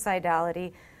for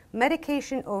suicidality,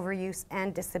 medication overuse,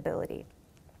 and disability.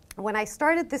 When I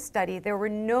started this study, there were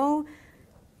no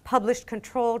published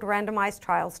controlled randomized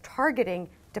trials targeting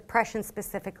depression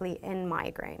specifically in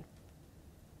migraine.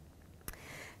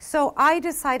 So I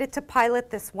decided to pilot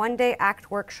this one-day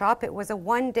ACT workshop. It was a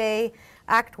one-day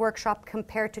ACT workshop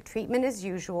compared to treatment as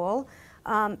usual.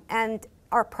 And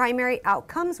our primary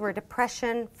outcomes were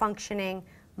depression, functioning,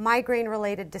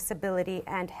 migraine-related disability,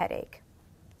 and headache.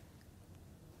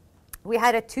 We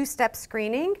had a 2-step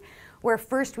screening where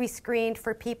first we screened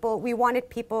for people, we wanted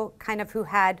people kind of who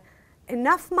had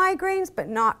enough migraines but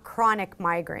not chronic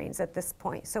migraines at this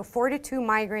point. So 4 to 2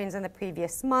 migraines in the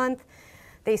previous month.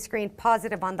 They screened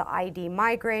positive on the ID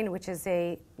migraine, which is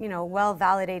a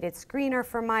well-validated screener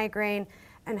for migraine,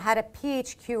 and had a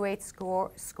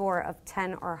PHQ-8 score of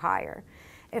 10 or higher.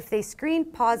 If they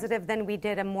screened positive, then we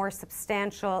did a more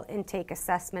substantial intake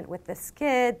assessment with the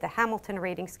SCID, the Hamilton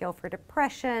Rating Scale for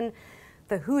Depression,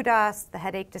 the HUDAS, the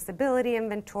Headache Disability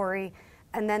Inventory,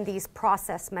 and then these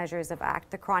process measures of ACT,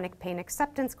 the Chronic Pain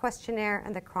Acceptance Questionnaire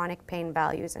and the Chronic Pain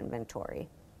Values Inventory.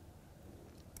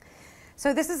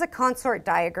 So this is a consort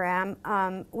diagram.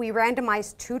 We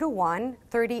randomized 2 to 1,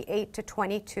 38 to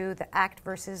 22, the ACT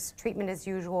versus treatment as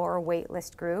usual or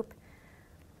waitlist group.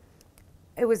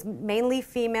 It was mainly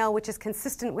female, which is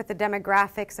consistent with the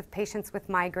demographics of patients with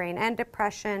migraine and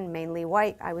depression, mainly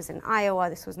white. I was in Iowa.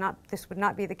 This would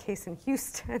not be the case in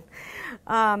Houston.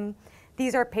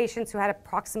 These are patients who had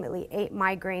approximately 8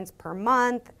 migraines per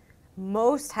month.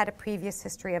 Most had a previous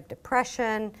history of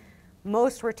depression.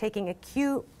 Most were taking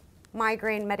acute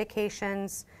migraine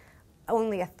medications.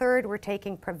 Only a third were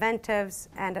taking preventives,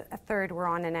 and a third were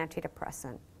on an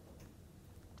antidepressant.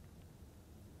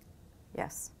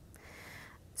 Yes.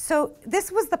 So this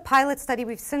was the pilot study.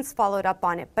 We've since followed up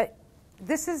on it, but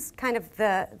this is kind of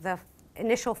the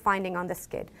initial finding on the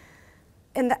SCID.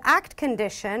 In the ACT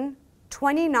condition,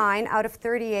 29 out of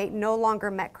 38 no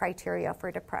longer met criteria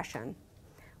for depression,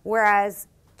 whereas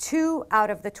 2 out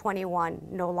of the 21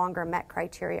 no longer met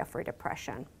criteria for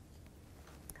depression.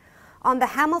 On the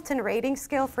Hamilton Rating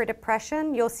Scale for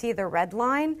Depression, you'll see the red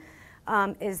line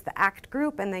is the ACT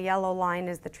group and the yellow line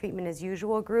is the treatment as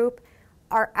usual group.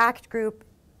 Our ACT group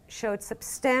showed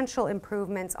substantial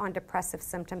improvements on depressive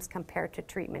symptoms compared to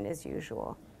treatment as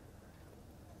usual.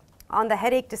 On the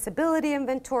Headache Disability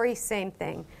Inventory, same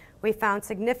thing. We found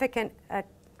significant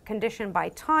condition by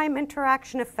time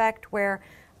interaction effect where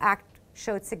ACT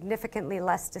showed significantly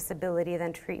less disability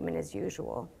than treatment as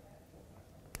usual.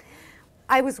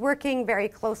 I was working very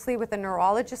closely with a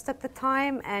neurologist at the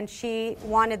time, and she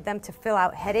wanted them to fill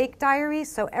out headache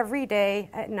diaries. So every day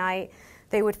at night,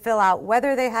 they would fill out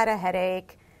whether they had a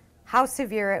headache, how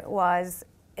severe it was,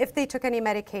 if they took any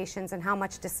medications, and how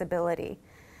much disability.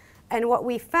 And what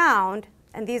we found,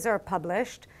 and these are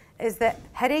published, is that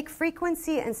headache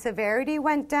frequency and severity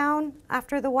went down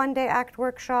after the one-day ACT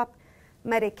workshop,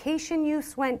 medication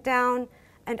use went down,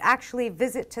 and actually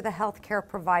visit to the healthcare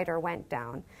provider went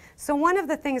down. So one of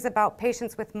the things about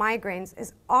patients with migraines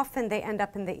is often they end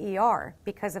up in the ER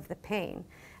because of the pain.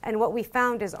 And what we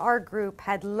found is our group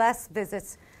had less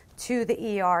visits to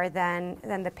the ER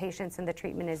than the patients in the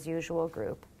treatment as usual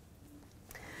group.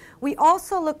 We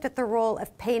also looked at the role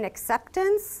of pain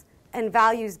acceptance and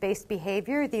values-based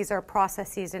behavior, these are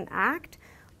processes in ACT,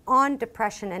 on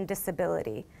depression and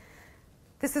disability.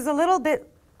 This is a little bit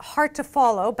hard to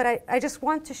follow, but I just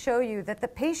want to show you that the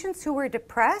patients who were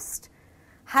depressed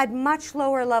had much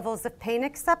lower levels of pain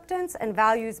acceptance and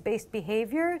values-based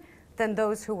behavior than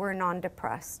those who were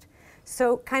non-depressed.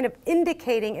 So kind of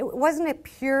indicating, it wasn't a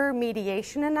pure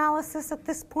mediation analysis at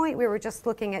this point, we were just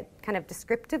looking at kind of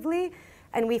descriptively,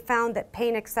 and we found that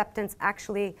pain acceptance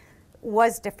actually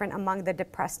was different among the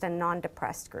depressed and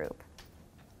non-depressed group.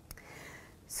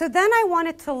 So then I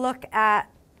wanted to look at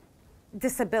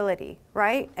disability,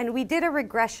 right? And we did a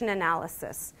regression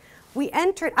analysis.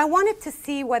 I wanted to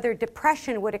see whether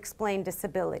depression would explain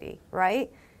disability,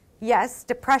 right? Yes,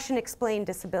 depression explained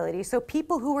disability. So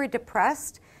people who were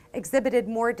depressed exhibited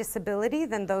more disability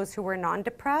than those who were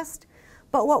non-depressed.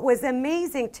 But what was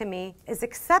amazing to me is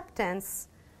acceptance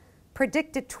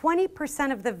predicted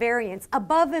 20% of the variance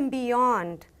above and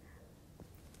beyond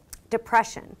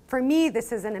depression. For me,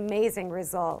 this is an amazing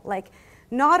result. Like,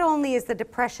 not only is the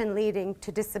depression leading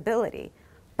to disability,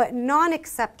 but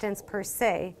non-acceptance per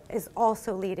se is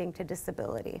also leading to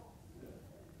disability.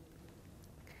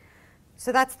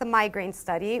 So that's the migraine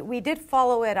study. We did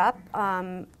follow it up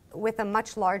with a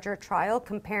much larger trial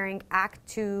comparing ACT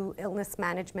to illness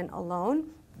management alone.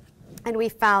 And we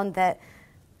found that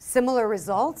similar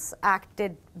results, ACT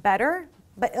did better,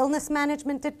 but illness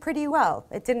management did pretty well.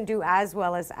 It didn't do as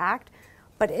well as ACT,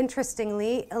 but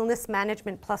interestingly, illness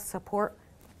management plus support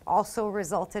also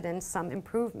resulted in some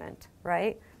improvement,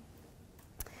 right?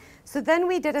 So then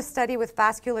we did a study with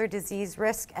vascular disease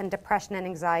risk and depression and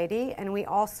anxiety, and we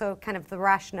also kind of the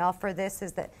rationale for this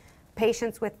is that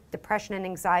patients with depression and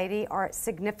anxiety are at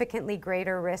significantly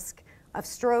greater risk of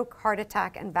stroke, heart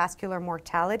attack, and vascular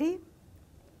mortality.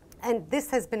 And this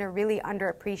has been a really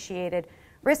underappreciated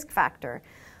risk factor.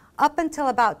 Up until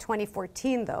about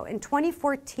 2014, though. In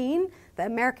 2014, the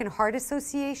American Heart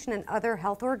Association and other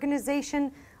health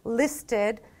organizations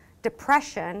listed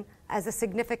depression as a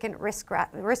significant risk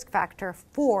factor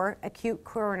for acute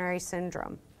coronary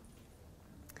syndrome.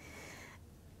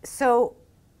 So,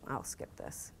 I'll skip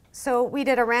this. So we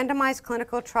did a randomized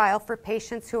clinical trial for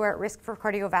patients who are at risk for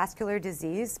cardiovascular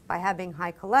disease by having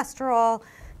high cholesterol,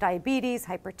 diabetes,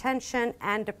 hypertension,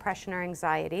 and depression or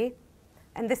anxiety.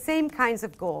 And the same kinds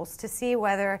of goals to see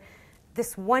whether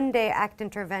this one-day ACT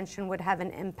intervention would have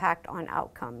an impact on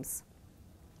outcomes.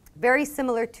 Very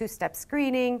similar two-step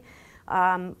screening.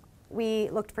 We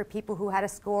looked for people who had a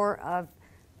score of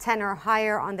 10 or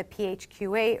higher on the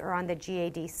PHQ-8 or on the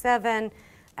GAD-7.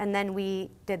 And then we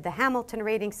did the Hamilton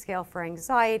rating scale for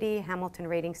anxiety, Hamilton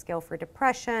rating scale for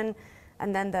depression,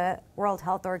 and then the World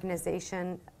Health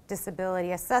Organization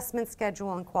disability assessment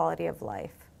schedule and quality of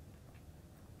life.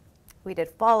 We did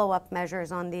follow-up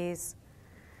measures on these.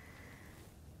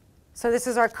 So this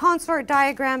is our consort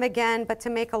diagram again, but to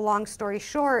make a long story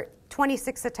short,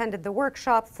 26 attended the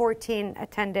workshop, 14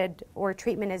 attended or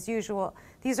treatment as usual.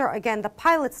 These are, again, the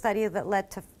pilot study that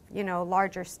led to,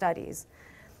 larger studies.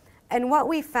 And what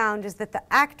we found is that the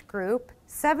ACT group,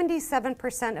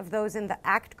 77% of those in the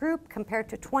ACT group compared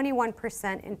to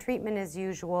 21% in treatment as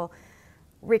usual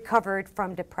recovered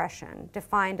from depression,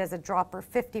 defined as a drop of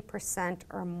 50%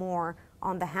 or more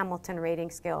on the Hamilton rating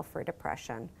scale for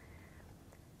depression.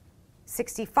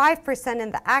 65%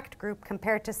 in the ACT group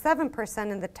compared to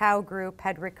 7% in the Tau group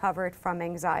had recovered from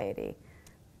anxiety.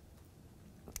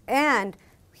 And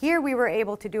here we were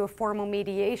able to do a formal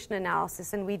mediation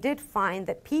analysis, and we did find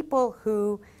that people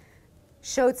who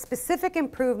showed specific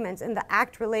improvements in the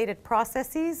ACT-related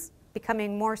processes,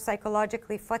 becoming more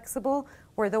psychologically flexible,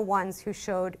 were the ones who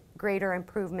showed greater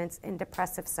improvements in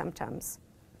depressive symptoms.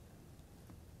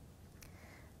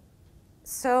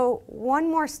 So one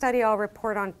more study I'll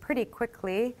report on pretty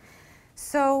quickly.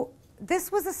 So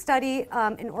this was a study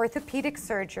in orthopedic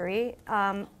surgery.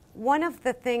 One of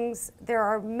the things, there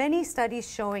are many studies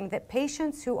showing that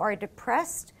patients who are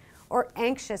depressed or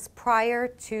anxious prior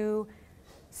to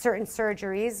certain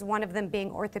surgeries, one of them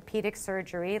being orthopedic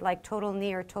surgery, like total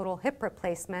knee or total hip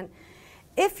replacement,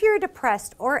 if you're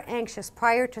depressed or anxious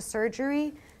prior to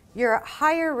surgery, you're at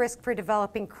higher risk for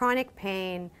developing chronic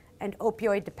pain and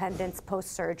opioid dependence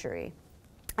post-surgery.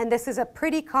 And this is a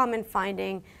pretty common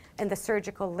finding in the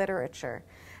surgical literature.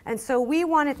 And so we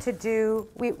wanted to do,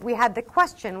 we had the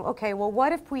question, okay, well,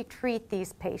 what if we treat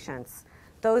these patients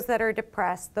those that are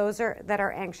depressed, that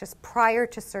are anxious prior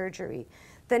to surgery,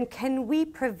 then can we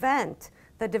prevent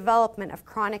the development of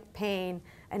chronic pain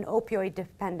and opioid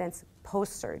dependence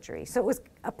post-surgery? So it was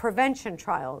a prevention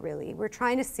trial, really. We're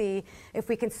trying to see if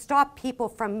we can stop people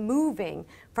from moving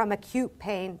from acute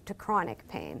pain to chronic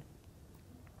pain.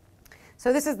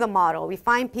 So this is the model. We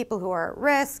find people who are at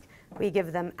risk, we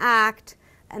give them ACT,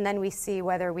 and then we see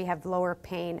whether we have lower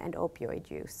pain and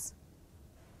opioid use.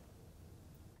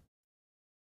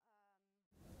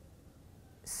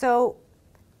 So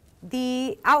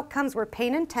the outcomes were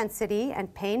pain intensity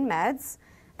and pain meds,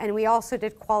 and we also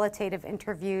did qualitative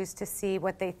interviews to see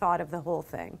what they thought of the whole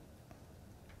thing.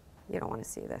 You don't want to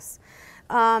see this.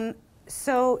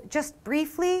 So just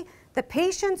briefly, the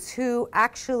patients who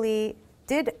actually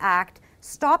did ACT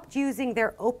stopped using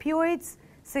their opioids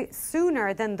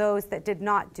sooner than those that did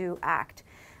not do ACT.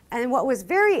 And what was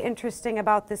very interesting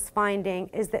about this finding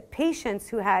is that patients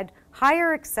who had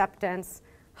higher acceptance,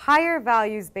 higher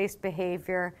values-based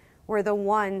behavior were the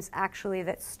ones actually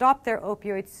that stopped their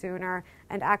opioids sooner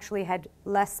and actually had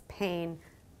less pain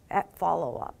at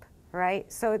follow-up,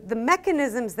 right? So the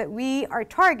mechanisms that we are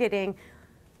targeting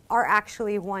are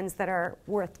actually ones that are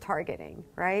worth targeting,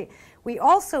 right? We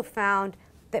also found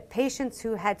that patients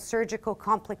who had surgical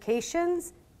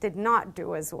complications did not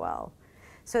do as well.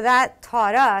 So that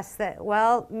taught us that,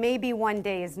 well, maybe one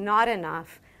day is not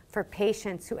enough for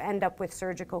patients who end up with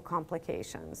surgical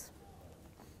complications.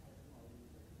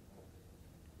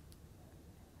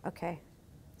 Okay,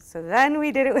 so then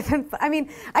we did it with,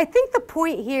 I think the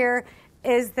point here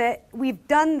is that we've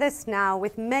done this now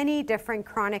with many different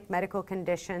chronic medical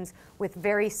conditions with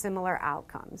very similar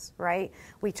outcomes, right?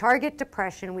 We target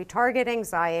depression, we target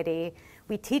anxiety,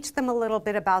 we teach them a little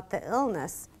bit about the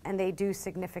illness, and they do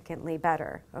significantly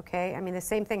better, okay? I mean, the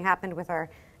same thing happened with our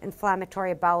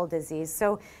inflammatory bowel disease.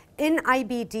 So in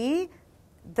IBD,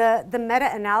 the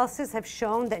meta-analysis have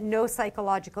shown that no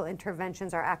psychological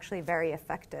interventions are actually very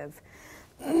effective.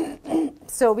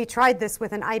 So we tried this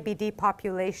with an IBD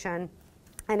population,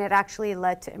 and it actually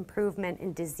led to improvement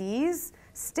in disease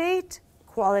state,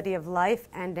 quality of life,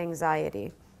 and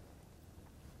anxiety.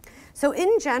 So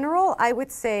in general, I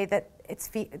would say that it's,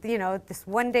 this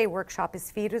one-day workshop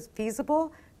is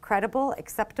feasible, credible,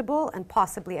 acceptable, and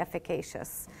possibly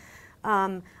efficacious.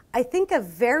 I think a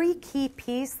very key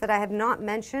piece that I have not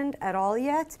mentioned at all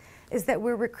yet is that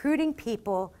we're recruiting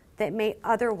people that may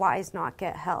otherwise not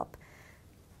get help.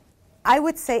 I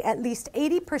would say at least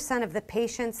 80% of the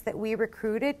patients that we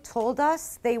recruited told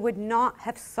us they would not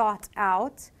have sought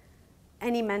out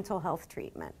any mental health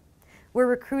treatment. We're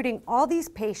recruiting all these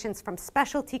patients from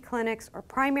specialty clinics or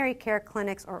primary care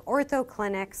clinics or ortho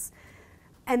clinics,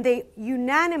 and they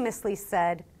unanimously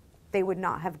said they would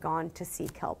not have gone to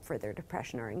seek help for their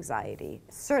depression or anxiety,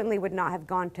 certainly would not have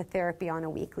gone to therapy on a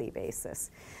weekly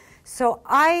basis. So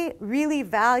I really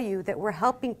value that we're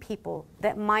helping people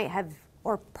that might have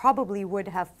or probably would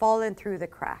have fallen through the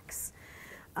cracks.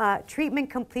 Treatment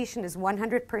completion is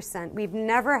 100%. We've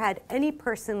never had any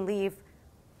person leave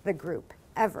the group,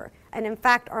 ever. And in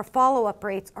fact, our follow-up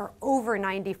rates are over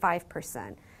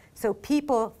 95%. So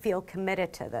people feel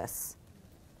committed to this.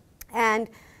 And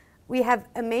we have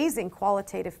amazing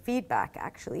qualitative feedback,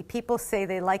 actually. People say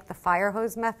they like the fire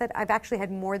hose method. I've actually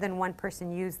had more than one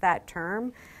person use that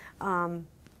term.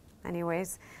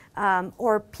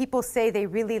 Or people say they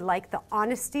really like the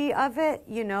honesty of it,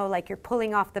 like you're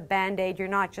pulling off the Band-Aid, you're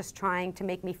not just trying to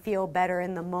make me feel better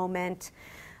in the moment.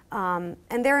 And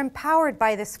they're empowered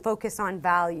by this focus on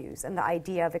values and the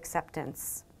idea of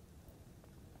acceptance.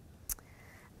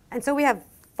 And so we have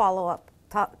follow-up.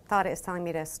 Thought is telling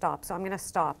me to stop, so I'm going to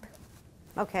stop.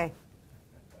 Okay.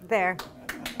 There.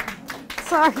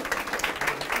 Sorry.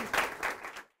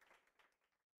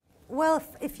 Well,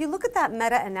 if you look at that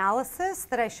meta-analysis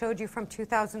that I showed you from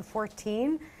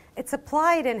 2014, it's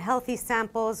applied in healthy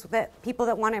samples that people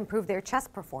that want to improve their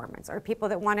chest performance or people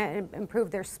that want to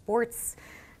improve their sports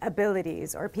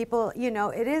abilities or people,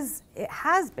 it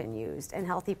has been used in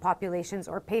healthy populations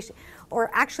or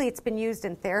actually it's been used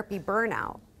in therapy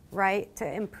burnout, right, to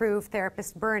improve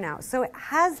therapist burnout. So it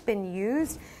has been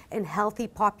used in healthy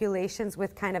populations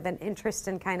with kind of an interest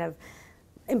in kind of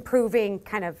improving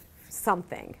kind of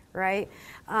something, right?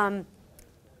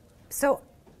 So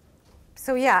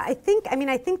yeah, I think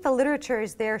the literature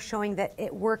is there showing that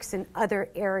it works in other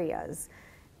areas.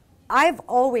 I've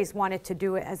always wanted to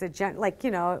do it as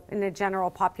in a general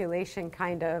population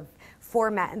kind of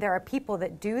format, and there are people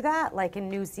that do that, like in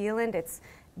New Zealand, it's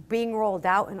being rolled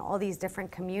out in all these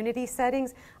different community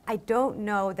settings. I don't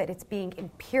know that it's being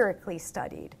empirically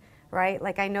studied, right?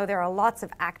 Like I know there are lots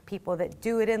of ACT people that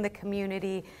do it in the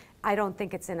community. I don't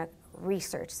think it's in a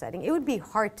research setting. It would be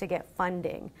hard to get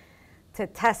funding to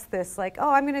test this, like,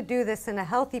 oh, I'm going to do this in a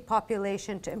healthy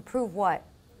population to improve what?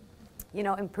 You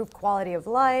know, improve quality of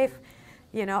life.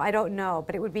 You know, I don't know,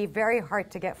 but it would be very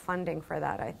hard to get funding for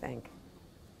that, I think.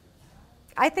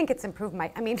 I think it's improved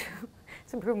my, I mean,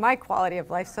 it's improved my quality of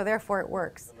life, so therefore it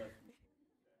works.